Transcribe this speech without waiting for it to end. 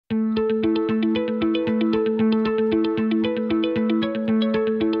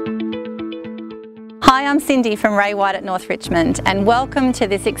Hi, I'm Cindy from Ray White at North Richmond, and welcome to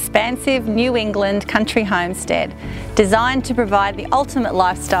this expansive New England country homestead designed to provide the ultimate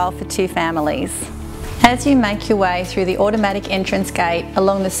lifestyle for two families. As you make your way through the automatic entrance gate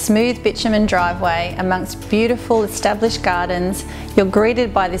along the smooth bitumen driveway amongst beautiful established gardens, you're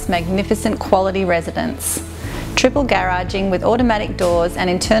greeted by this magnificent quality residence. Triple garaging with automatic doors and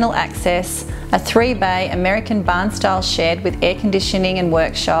internal access, a 3-bay American barn-style shed with air conditioning and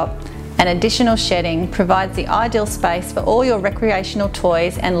workshop, and additional shedding provides the ideal space for all your recreational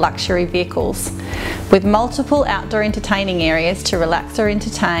toys and luxury vehicles. With multiple outdoor entertaining areas to relax or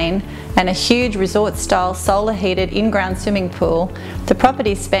entertain, and a huge resort-style solar-heated in-ground swimming pool, the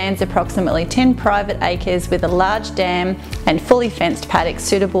property spans approximately 10 private acres with a large dam and fully fenced paddocks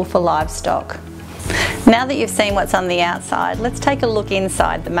suitable for livestock. Now that you've seen what's on the outside, let's take a look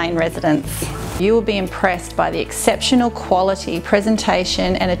inside the main residence. You will be impressed by the exceptional quality,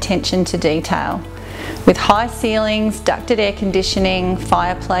 presentation and attention to detail. With high ceilings, ducted air conditioning,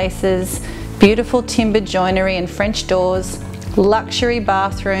 fireplaces, beautiful timber joinery and French doors, luxury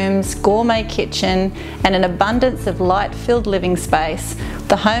bathrooms, gourmet kitchen and an abundance of light-filled living space,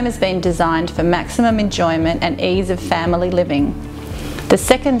 the home has been designed for maximum enjoyment and ease of family living. The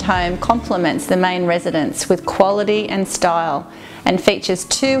second home complements the main residence with quality and style and features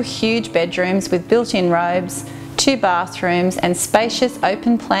 2 huge bedrooms with built-in robes, 2 bathrooms and spacious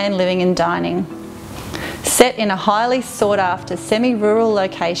open-plan living and dining. Set in a highly sought-after semi-rural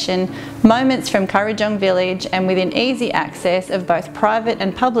location, moments from Kurrajong village and within easy access of both private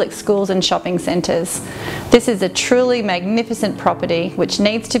and public schools and shopping centres. This is a truly magnificent property which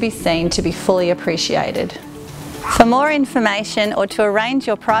needs to be seen to be fully appreciated. For more information or to arrange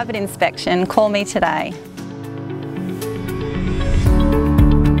your private inspection, call me today.